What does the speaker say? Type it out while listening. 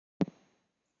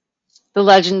The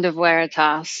Legend of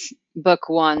Veritas, Book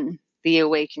 1, The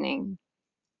Awakening.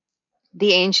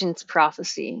 The Ancients'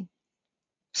 Prophecy.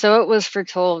 So it was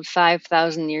foretold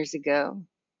 5,000 years ago.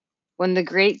 When the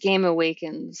great game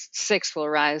awakens, six will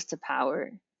rise to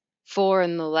power, four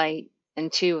in the light, and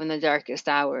two in the darkest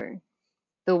hour.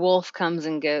 The wolf comes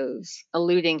and goes,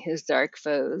 eluding his dark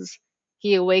foes.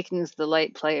 He awakens the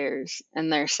light players, and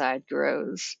their side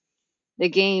grows. The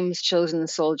game's chosen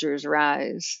soldiers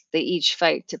rise. They each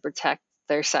fight to protect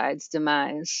their side's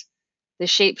demise. The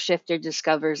shapeshifter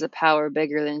discovers a power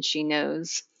bigger than she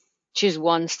knows. She's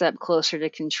one step closer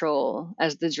to control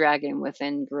as the dragon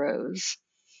within grows.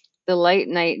 The light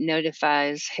knight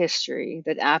notifies history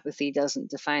that apathy doesn't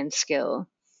define skill.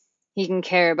 He can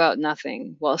care about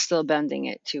nothing while still bending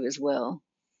it to his will.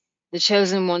 The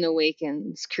chosen one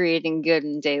awakens, creating good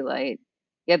in daylight.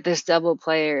 Yet this double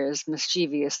player is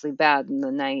mischievously bad in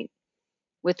the night.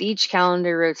 With each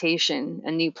calendar rotation,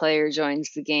 a new player joins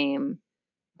the game,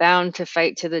 bound to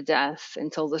fight to the death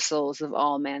until the souls of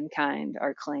all mankind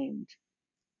are claimed.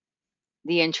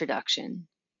 The Introduction.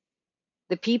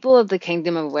 The people of the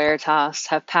Kingdom of Veritas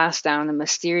have passed down a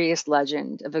mysterious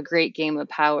legend of a great game of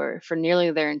power for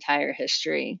nearly their entire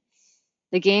history.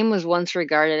 The game was once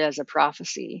regarded as a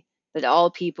prophecy that all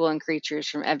people and creatures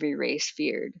from every race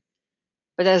feared.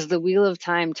 But as the wheel of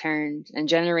time turned and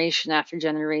generation after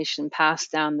generation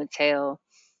passed down the tale,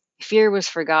 fear was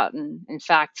forgotten, in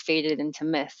fact, faded into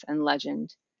myth and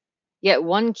legend. Yet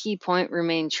one key point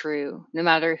remained true, no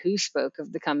matter who spoke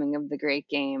of the coming of the great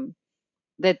game,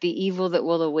 that the evil that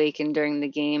will awaken during the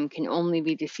game can only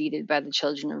be defeated by the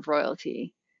children of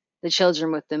royalty, the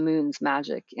children with the moon's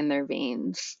magic in their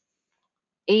veins.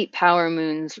 8 power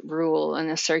moons rule in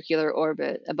a circular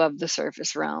orbit above the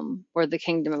surface realm, where the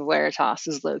kingdom of Veritas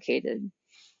is located.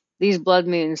 These blood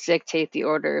moons dictate the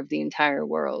order of the entire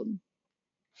world.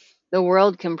 The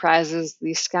world comprises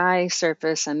the sky,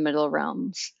 surface, and middle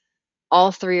realms.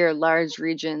 All three are large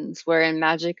regions wherein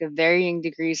magic of varying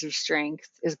degrees of strength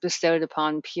is bestowed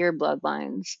upon pure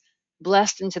bloodlines,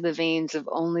 blessed into the veins of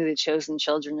only the chosen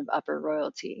children of upper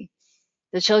royalty.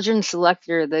 The children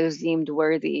selected are those deemed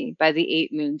worthy by the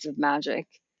 8 moons of magic.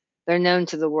 They're known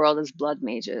to the world as blood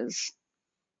mages.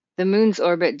 The moon's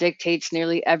orbit dictates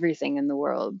nearly everything in the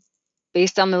world.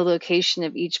 Based on the location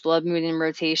of each blood moon in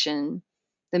rotation,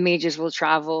 the mages will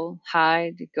travel,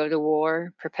 hide, go to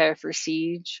war, prepare for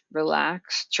siege,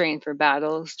 relax, train for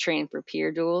battles, train for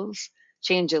peer duels,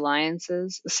 change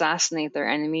alliances, assassinate their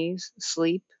enemies,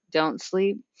 sleep, don't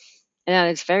sleep. And at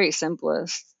its very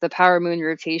simplest, the power moon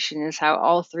rotation is how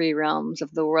all three realms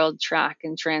of the world track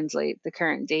and translate the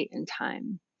current date and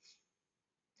time.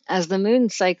 As the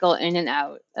moons cycle in and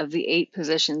out of the 8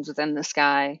 positions within the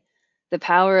sky, the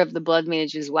power of the blood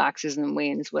mages waxes and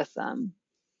wanes with them.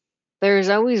 There is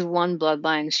always one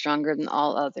bloodline stronger than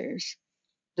all others.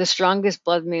 The strongest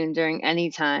blood moon during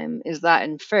any time is that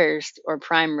in first or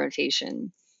prime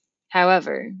rotation.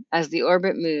 However, as the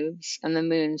orbit moves and the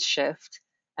moons shift,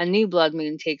 a new blood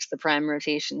moon takes the prime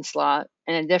rotation slot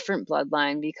and a different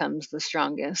bloodline becomes the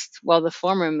strongest, while the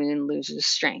former moon loses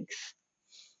strength.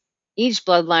 Each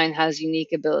bloodline has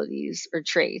unique abilities or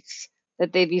traits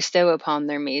that they bestow upon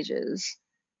their mages.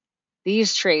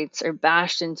 These traits are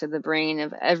bashed into the brain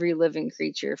of every living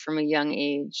creature from a young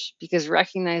age because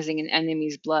recognizing an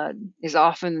enemy's blood is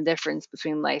often the difference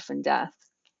between life and death.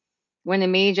 When a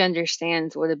mage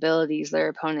understands what abilities their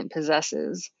opponent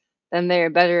possesses, then they are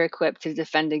better equipped to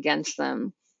defend against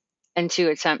them and to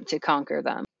attempt to conquer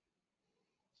them.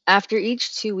 After each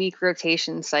 2-week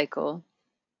rotation cycle,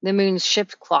 the moons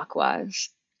shift clockwise.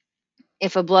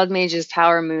 If a blood mage's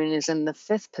power moon is in the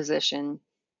 5th position,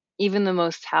 even the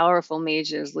most powerful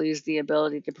mages lose the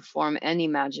ability to perform any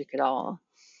magic at all.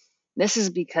 This is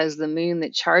because the moon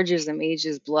that charges a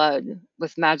mage's blood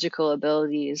with magical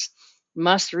abilities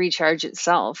must recharge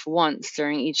itself once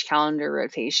during each calendar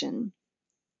rotation.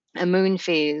 A moon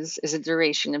phase is a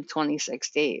duration of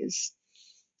 26 days.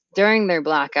 During their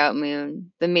blackout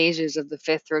moon, the mages of the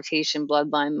 5th rotation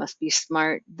bloodline must be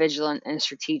smart, vigilant, and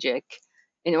strategic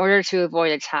in order to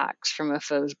avoid attacks from a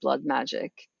foe's blood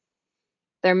magic.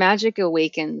 Their magic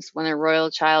awakens when a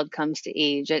royal child comes to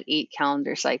age at 8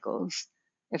 calendar cycles,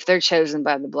 if they're chosen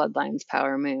by the bloodline's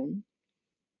power moon.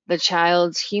 The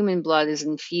child's human blood is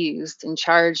infused and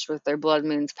charged with their blood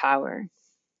moon's power.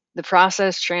 The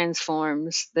process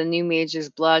transforms the new mage's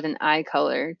blood and eye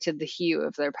color to the hue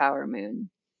of their power moon.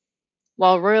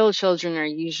 While royal children are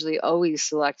usually always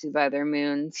selected by their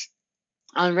moons,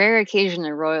 on rare occasion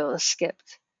a royal is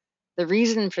skipped. The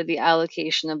reason for the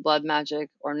allocation of blood magic,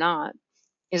 or not,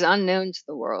 is unknown to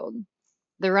the world.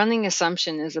 The running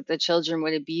assumption is that the children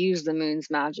would abuse the moon's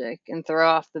magic and throw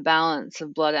off the balance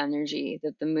of blood energy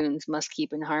that the moons must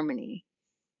keep in harmony.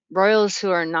 Royals who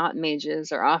are not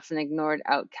mages are often ignored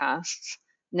outcasts,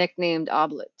 nicknamed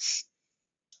oblates.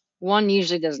 One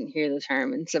usually doesn't hear the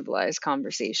term in civilized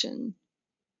conversation.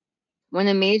 When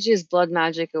a mage's blood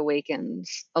magic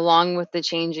awakens, along with the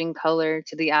changing color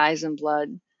to the eyes and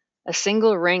blood, a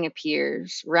single ring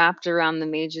appears wrapped around the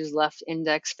mage's left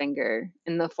index finger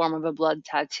in the form of a blood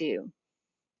tattoo.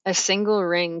 A single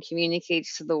ring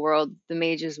communicates to the world the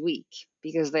mage is weak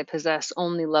because they possess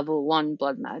only level 1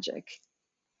 blood magic.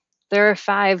 There are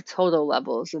 5 total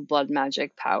levels of blood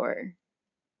magic power.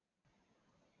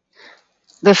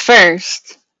 The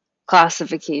first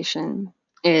classification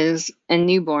is a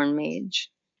newborn mage.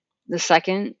 The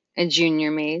second, a junior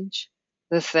mage.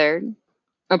 The third,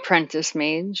 apprentice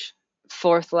mage.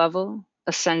 Fourth level,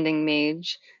 ascending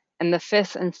mage. And the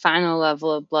fifth and final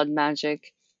level of blood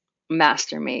magic,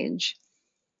 master mage.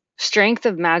 Strength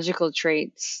of magical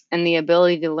traits and the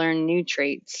ability to learn new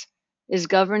traits is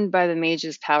governed by the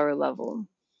mage's power level.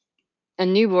 A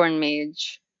newborn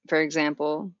mage, for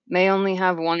example, may only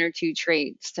have 1 or 2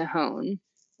 traits to hone,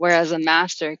 whereas a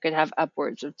master could have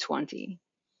upwards of 20.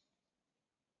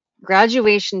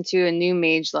 Graduation to a new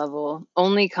mage level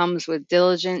only comes with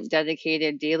diligent,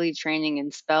 dedicated daily training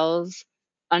in spells,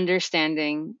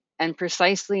 understanding, and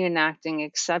precisely enacting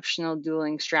exceptional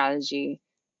dueling strategy,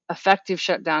 effective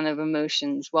shutdown of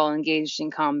emotions while engaged in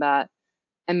combat,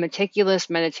 and meticulous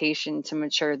meditation to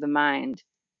mature the mind.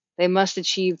 They must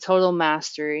achieve total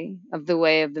mastery of the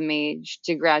way of the mage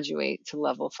to graduate to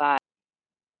level 5.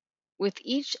 With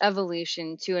each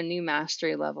evolution to a new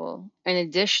mastery level, an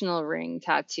additional ring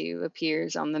tattoo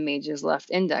appears on the mage's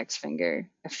left index finger,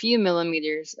 a few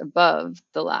millimeters above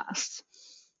the last,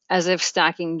 as if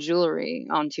stacking jewelry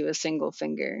onto a single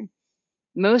finger.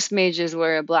 Most mages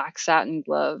wear a black satin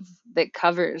glove that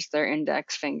covers their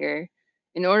index finger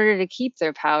in order to keep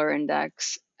their power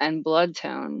index and blood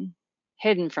tone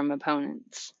hidden from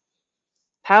opponents.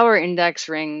 Power index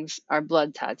rings are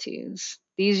blood tattoos.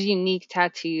 These unique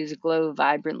tattoos glow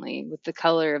vibrantly with the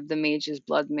color of the mage's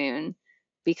blood moon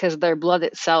because their blood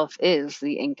itself is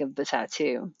the ink of the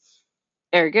tattoo.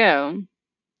 Ergo,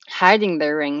 hiding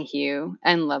their ring hue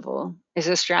and level is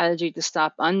a strategy to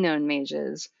stop unknown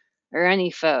mages or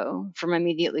any foe from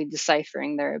immediately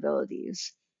deciphering their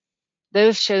abilities.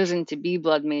 Those chosen to be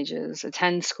blood mages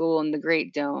attend school in the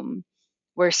Great Dome,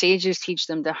 where sages teach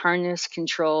them to harness,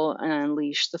 control, and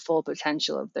unleash the full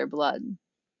potential of their blood.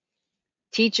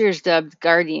 Teachers dubbed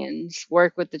guardians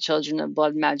work with the children of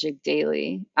blood magic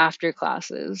daily, after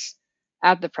classes,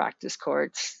 at the practice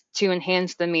courts, to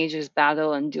enhance the mage's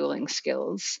battle and dueling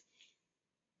skills.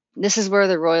 This is where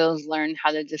the royals learn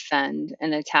how to defend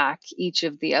and attack each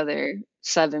of the other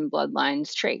 7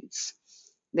 bloodlines' traits.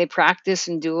 They practice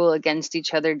and duel against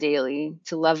each other daily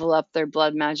to level up their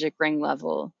blood magic ring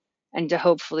level and to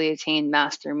hopefully attain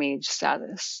master mage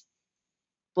status.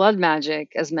 Blood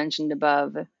magic, as mentioned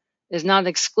above, is not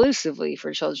exclusively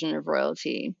for children of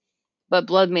royalty, but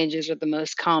blood mages are the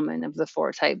most common of the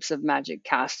 4 types of magic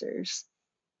casters.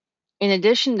 In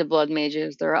addition to blood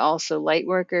mages, there are also light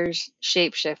workers,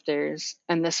 shapeshifters,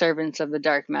 and the servants of the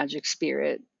dark magic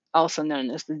spirit, also known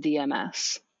as the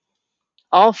DMS.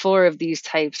 All 4 of these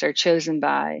types are chosen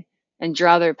by and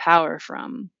draw their power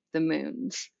from the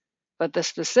moons, but the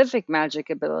specific magic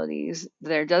abilities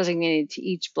that are designated to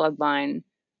each bloodline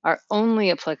are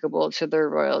only applicable to their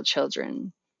royal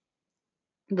children.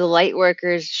 The light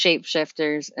workers,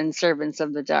 shapeshifters, and servants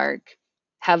of the dark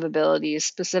have abilities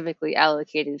specifically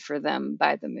allocated for them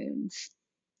by the moons.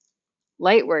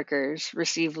 Light workers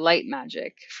receive light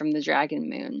magic from the dragon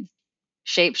moon.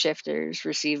 Shapeshifters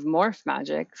receive morph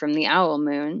magic from the owl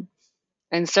moon,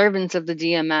 and servants of the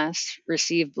DMS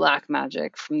receive black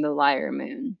magic from the lyre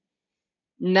moon.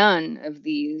 None of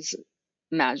these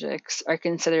magics are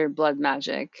considered blood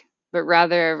magic, but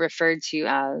rather are referred to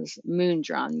as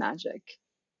moon-drawn magic.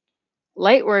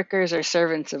 Light workers are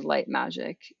servants of light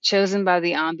magic, chosen by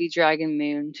the Ambi Dragon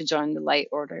Moon to join the Light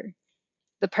Order.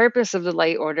 The purpose of the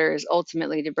Light Order is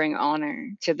ultimately to bring honor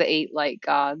to the 8 light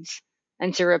gods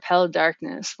and to repel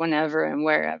darkness whenever and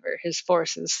wherever his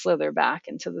forces slither back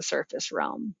into the surface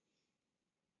realm.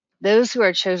 Those who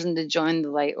are chosen to join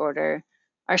the Light Order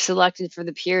are selected for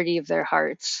the purity of their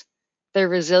hearts, their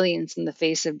resilience in the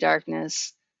face of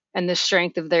darkness, and the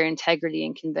strength of their integrity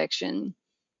and conviction.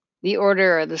 The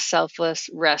Order are the selfless,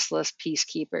 restless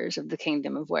peacekeepers of the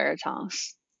Kingdom of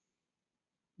Veritas.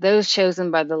 Those chosen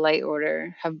by the Light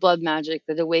Order have blood magic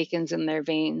that awakens in their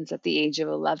veins at the age of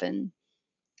 11.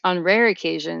 On rare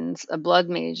occasions, a blood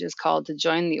mage is called to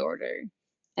join the Order,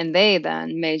 and they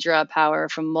then may draw power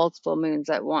from multiple moons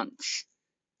at once.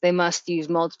 They must use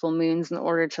multiple moons in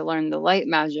order to learn the light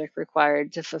magic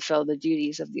required to fulfill the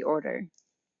duties of the order.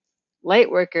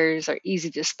 Lightworkers are easy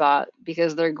to spot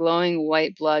because their glowing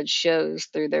white blood shows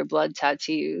through their blood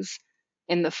tattoos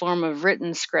in the form of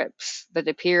written scripts that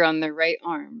appear on their right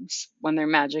arms when their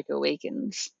magic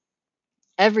awakens.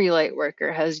 Every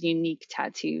lightworker has unique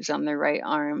tattoos on their right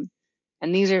arm,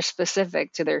 and these are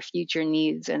specific to their future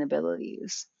needs and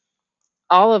abilities.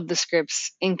 All of the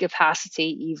scripts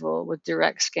incapacitate evil with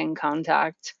direct skin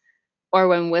contact or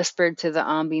when whispered to the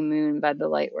Ambi moon by the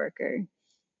lightworker.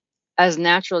 As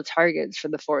natural targets for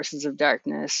the forces of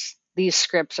darkness, these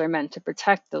scripts are meant to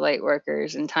protect the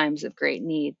lightworkers in times of great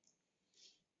need.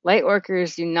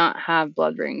 Lightworkers do not have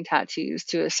blood ring tattoos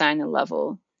to assign a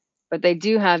level, but they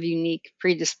do have unique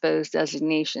predisposed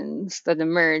designations that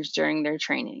emerge during their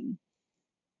training.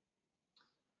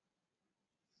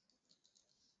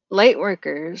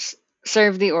 Lightworkers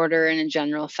serve the order in a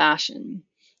general fashion,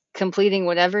 completing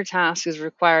whatever task is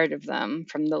required of them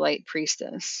from the Light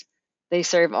Priestess. They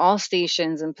serve all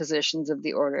stations and positions of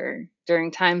the order.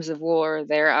 During times of war,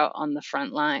 they are out on the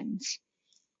front lines.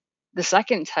 The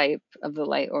second type of the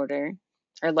Light Order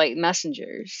are Light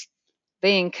Messengers.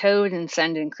 They encode and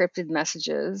send encrypted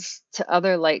messages to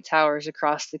other light towers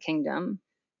across the kingdom.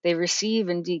 They receive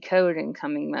and decode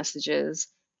incoming messages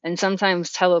and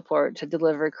sometimes teleport to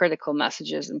deliver critical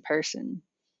messages in person.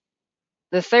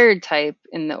 The third type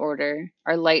in the order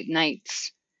are light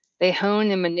knights. They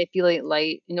hone and manipulate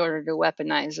light in order to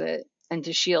weaponize it and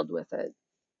to shield with it.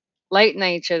 Light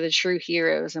knights are the true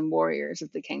heroes and warriors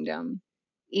of the kingdom.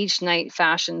 Each knight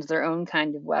fashions their own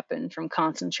kind of weapon from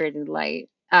concentrated light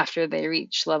after they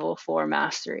reach level 4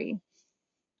 mastery,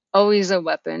 always a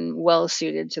weapon well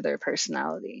suited to their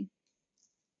personality.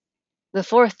 The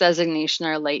fourth designation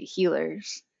are light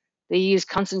healers. They use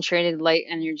concentrated light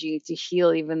energy to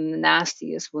heal even the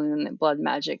nastiest wound that blood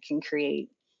magic can create.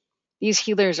 These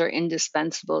healers are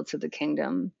indispensable to the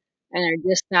kingdom and are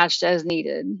dispatched as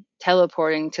needed,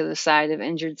 teleporting to the side of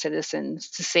injured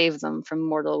citizens to save them from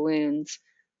mortal wounds,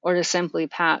 or to simply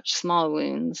patch small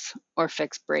wounds or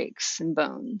fix breaks in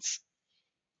bones.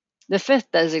 The fifth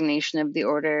designation of the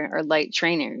order are light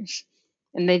trainers,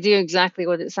 and they do exactly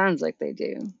what it sounds like they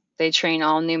do. They train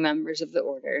all new members of the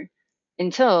order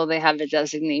until they have a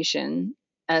designation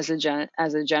as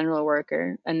as a general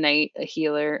worker, a knight, a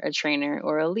healer, a trainer,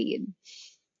 or a lead.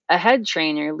 A head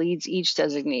trainer leads each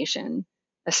designation,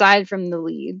 aside from the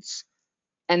leads,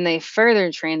 and they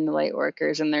further train the light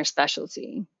workers in their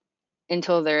specialty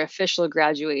until their official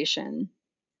graduation.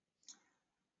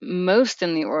 Most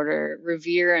in the order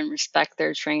revere and respect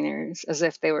their trainers as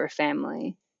if they were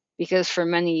family, because for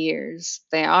many years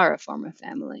they are a form of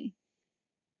family.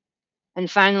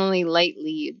 And finally, light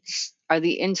leads are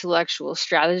the intellectual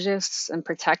strategists and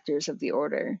protectors of the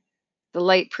order. The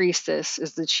light priestess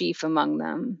is the chief among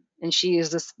them, and she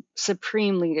is the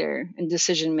supreme leader and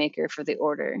decision maker for the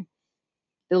order.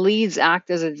 The leads act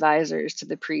as advisors to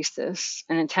the priestess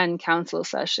and attend council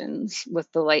sessions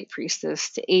with the light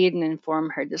priestess to aid and inform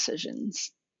her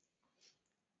decisions.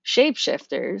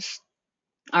 Shapeshifters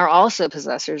are also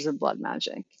possessors of blood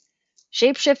magic.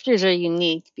 Shapeshifters are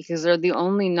unique because they're the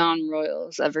only non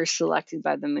royals ever selected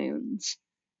by the moons.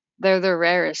 They're the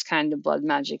rarest kind of blood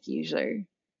magic user.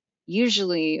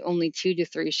 Usually, only 2 to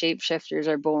 3 shapeshifters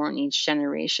are born each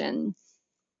generation,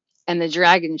 and the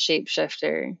dragon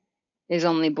shapeshifter is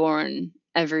only born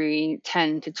every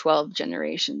 10 to 12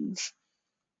 generations.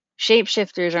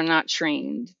 Shapeshifters are not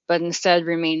trained, but instead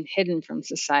remain hidden from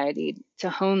society to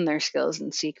hone their skills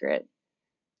in secret,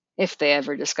 if they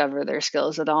ever discover their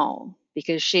skills at all,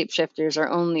 because shapeshifters are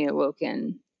only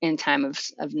awoken in time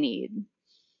of need.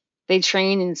 They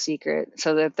train in secret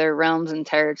so that their realms and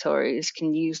territories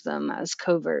can use them as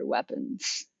covert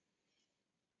weapons.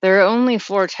 There are only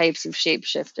 4 types of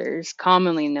shapeshifters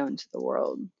commonly known to the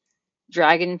world: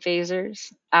 dragon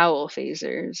phasers, owl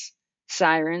phasers,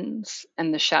 sirens,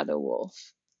 and the shadow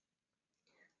wolf.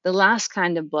 The last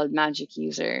kind of blood magic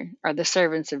user are the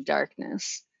servants of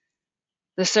darkness.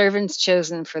 The servants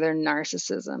chosen for their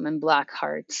narcissism and black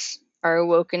hearts are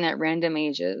awoken at random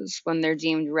ages when they're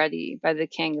deemed ready by the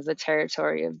king of the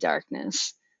territory of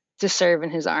darkness to serve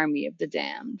in his army of the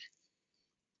damned.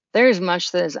 There is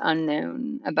much that is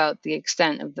unknown about the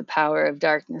extent of the power of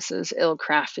darkness's ill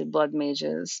crafted blood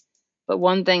mages, but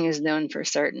one thing is known for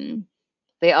certain: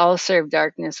 they all serve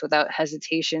darkness without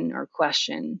hesitation or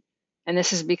question, and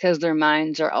this is because their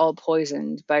minds are all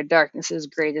poisoned by darkness's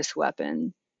greatest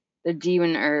weapon, the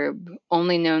demon herb,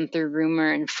 only known through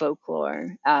rumor and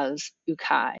folklore as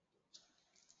ukai.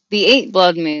 The 8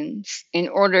 blood moons, in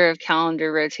order of calendar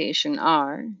rotation,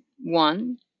 are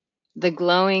 1. The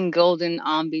glowing golden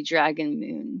Ambi dragon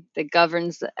moon that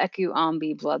governs the Eku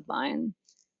Ambi bloodline,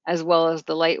 as well as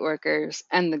the Lightworkers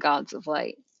and the gods of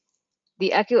light.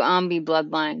 The Eku Ambi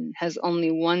bloodline has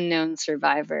only one known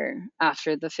survivor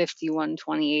after the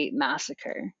 5128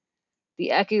 massacre. The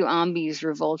Eku Ambis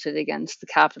revolted against the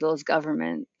capital's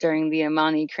government during the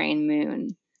Amani Crane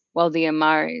moon, while the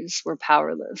Amaris were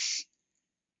powerless.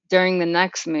 During the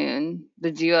next moon,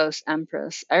 the Duos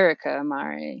Empress, Erika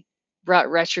Amari, brought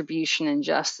retribution and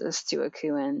justice to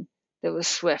Akuin that was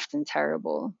swift and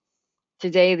terrible.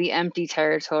 Today, the empty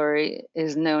territory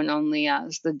is known only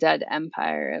as the Dead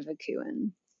Empire of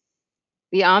Akuin.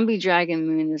 The Ambi Dragon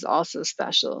Moon is also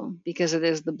special because it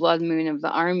is the blood moon of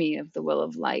the army of the Will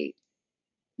of Light,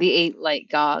 the 8 light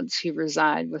gods who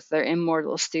reside with their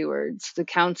immortal stewards, the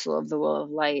Council of the Will of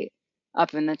Light,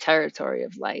 up in the territory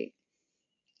of light.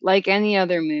 Like any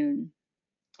other moon,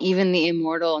 even the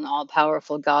immortal and all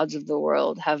powerful gods of the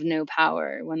world have no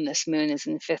power when this moon is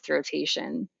in 5th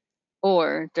rotation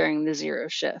or during the zero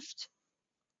shift.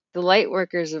 The light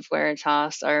workers of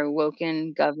Veritas are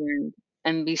awoken, governed,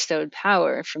 and bestowed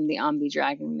power from the Ambi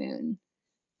Dragon Moon.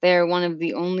 They are one of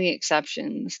the only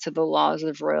exceptions to the laws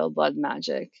of royal blood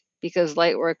magic because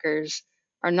light workers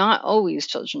are not always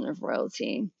children of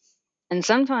royalty and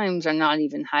sometimes are not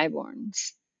even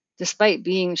highborns. Despite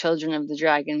being children of the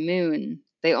dragon moon,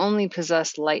 they only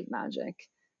possess light magic.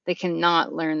 They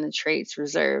cannot learn the traits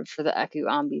reserved for the Eku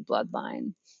Ambi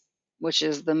bloodline, which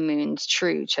is the moon's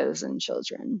true chosen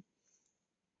children.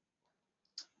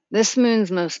 This moon's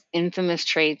most infamous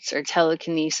traits are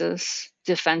telekinesis,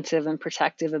 defensive and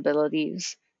protective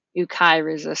abilities, ukai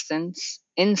resistance,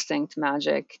 instinct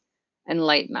magic, and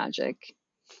light magic.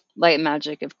 Light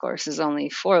magic, of course, is only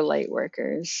for light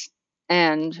workers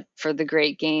and for the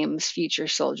great game's future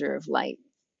soldier of light.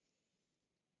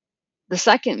 The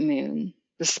second moon,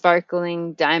 the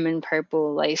sparkling diamond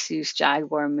purple Lysus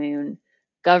jaguar moon,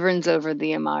 governs over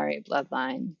the Amari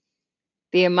bloodline.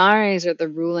 The Amaris are the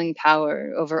ruling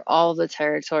power over all the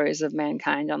territories of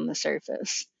mankind on the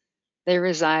surface. They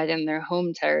reside in their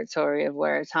home territory of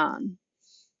Weratan.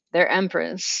 Their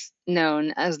empress,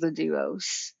 known as the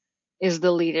Duos, is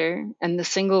the leader and the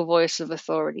single voice of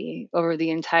authority over the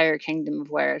entire kingdom of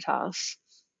Veritas.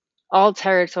 All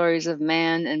territories of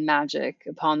man and magic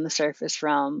upon the surface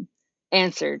realm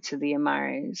answer to the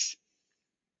Amaris.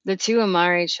 The 2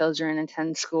 Amari children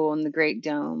attend school in the Great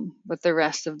Dome with the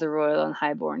rest of the royal and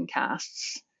highborn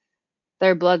castes.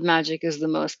 Their blood magic is the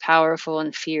most powerful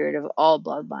and feared of all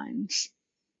bloodlines.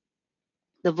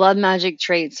 The blood magic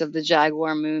traits of the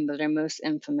Jaguar Moon that are most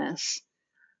infamous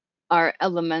are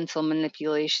elemental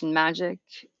manipulation magic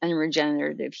and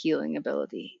regenerative healing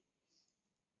ability.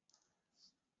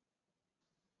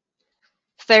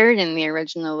 Third in the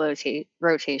original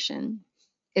rotation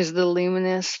is the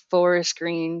luminous forest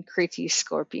green Crete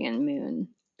Scorpion moon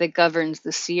that governs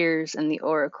the seers and the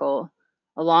oracle,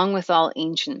 along with all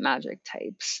ancient magic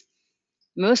types.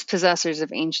 Most possessors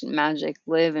of ancient magic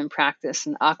live and practice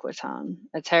in Aquaton,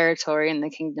 a territory in the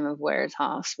kingdom of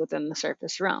Veritas within the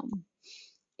surface realm.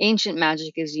 Ancient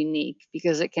magic is unique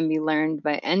because it can be learned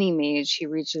by any mage who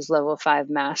reaches level 5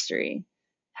 mastery.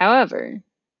 However,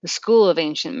 the school of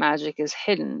ancient magic is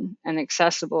hidden and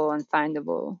accessible and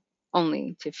findable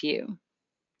only to few.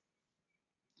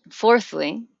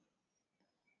 Fourthly,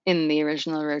 in the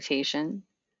original rotation,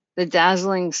 the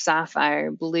dazzling sapphire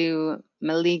blue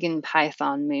Maligan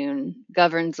Python moon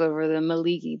governs over the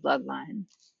Maligi bloodline.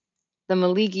 The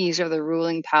Maligis are the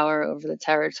ruling power over the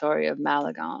territory of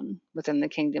Malagon within the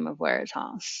kingdom of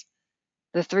Veritas.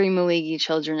 The 3 Maligi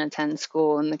children attend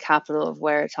school in the capital of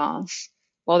Veritas,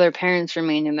 while their parents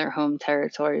remain in their home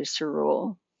territories to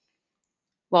rule.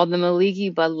 While the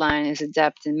Maligi bloodline is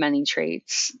adept in many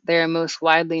traits, they are most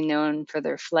widely known for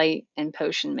their flight and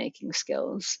potion making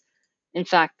skills. In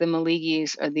fact, the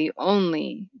Maligis are the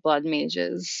only blood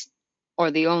mages,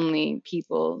 or the only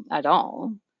people at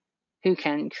all, who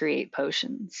can create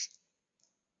potions.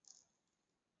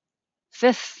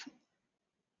 Fifth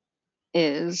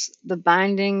is the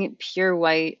binding pure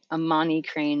white Amani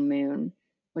crane moon,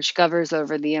 which governs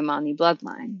over the Amani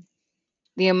bloodline.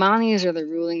 The Amanis are the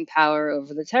ruling power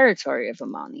over the territory of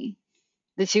Amani.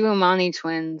 The 2 Amani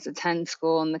twins attend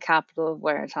school in the capital of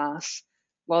Veritas,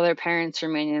 while their parents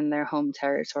remain in their home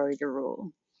territory to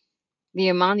rule. The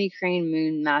Amani crane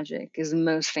moon magic is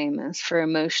most famous for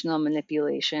emotional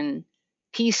manipulation,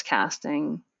 peace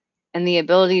casting, and the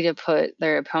ability to put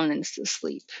their opponents to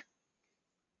sleep.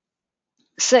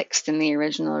 Sixth in the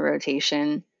original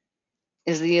rotation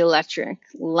is the electric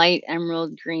light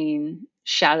emerald green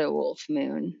Shadow Wolf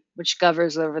moon which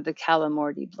governs over the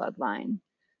Calamorti bloodline.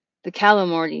 The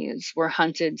Calamortis were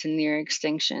hunted to near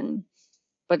extinction,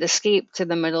 but escape to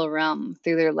the Middle Realm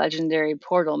through their legendary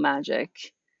portal magic,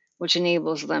 which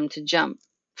enables them to jump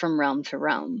from realm to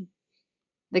realm.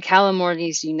 The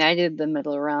Calamortis united the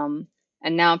Middle Realm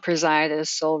and now preside as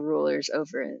sole rulers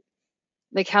over it.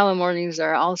 The Calamortis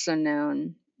are also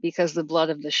known because the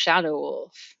blood of the Shadow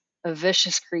Wolf, a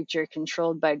vicious creature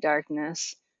controlled by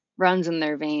darkness, runs in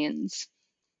their veins.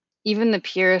 Even the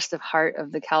purest of heart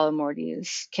of the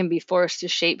Calamortis can be forced to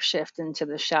shapeshift into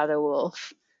the Shadow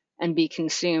Wolf and be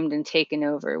consumed and taken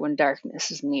over when darkness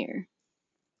is near.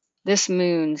 This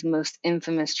moon's most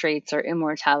infamous traits are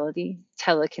immortality,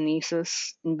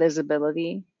 telekinesis,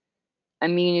 invisibility,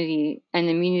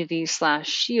 immunity slash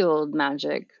shield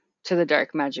magic to the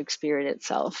dark magic spirit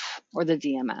itself, or the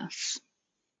DMS.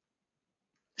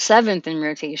 Seventh in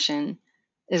rotation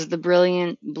is the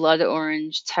brilliant blood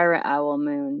orange Terra Owl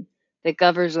moon that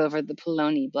governs over the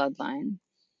Poloni bloodline.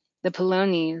 The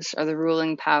Polonis are the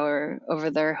ruling power over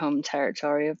their home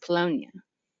territory of Polonia.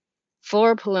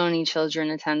 4 Poloni children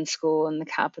attend school in the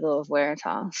capital of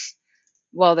Veritas,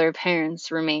 while their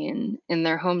parents remain in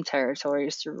their home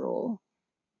territories to rule.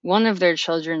 One of their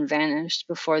children vanished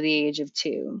before the age of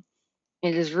 2.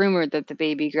 It is rumored that the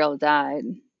baby girl died,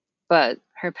 but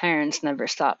her parents never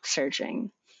stopped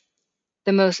searching.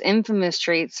 The most infamous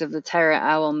traits of the Terra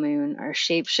Owl moon are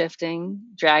shapeshifting,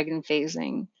 dragon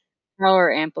phasing,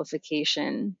 power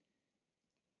amplification,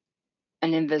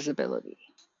 and invisibility.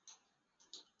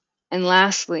 And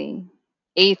lastly,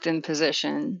 eighth in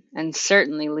position, and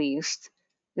certainly least,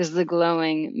 is the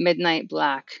glowing midnight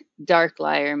black dark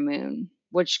liar moon,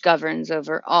 which governs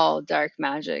over all dark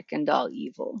magic and all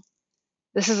evil.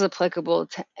 This is applicable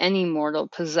to any mortal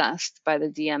possessed by the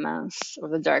DMS or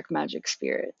the dark magic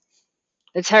spirit.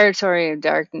 The territory of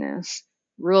darkness,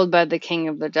 ruled by the king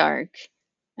of the dark,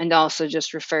 and also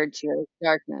just referred to as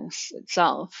darkness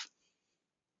itself,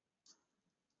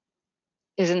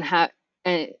 is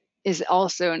is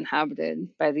also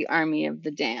inhabited by the army of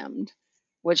the damned,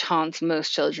 which haunts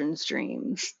most children's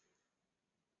dreams.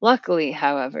 Luckily,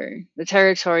 however, the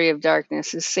territory of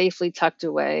darkness is safely tucked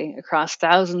away across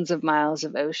thousands of miles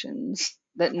of oceans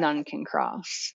that none can cross.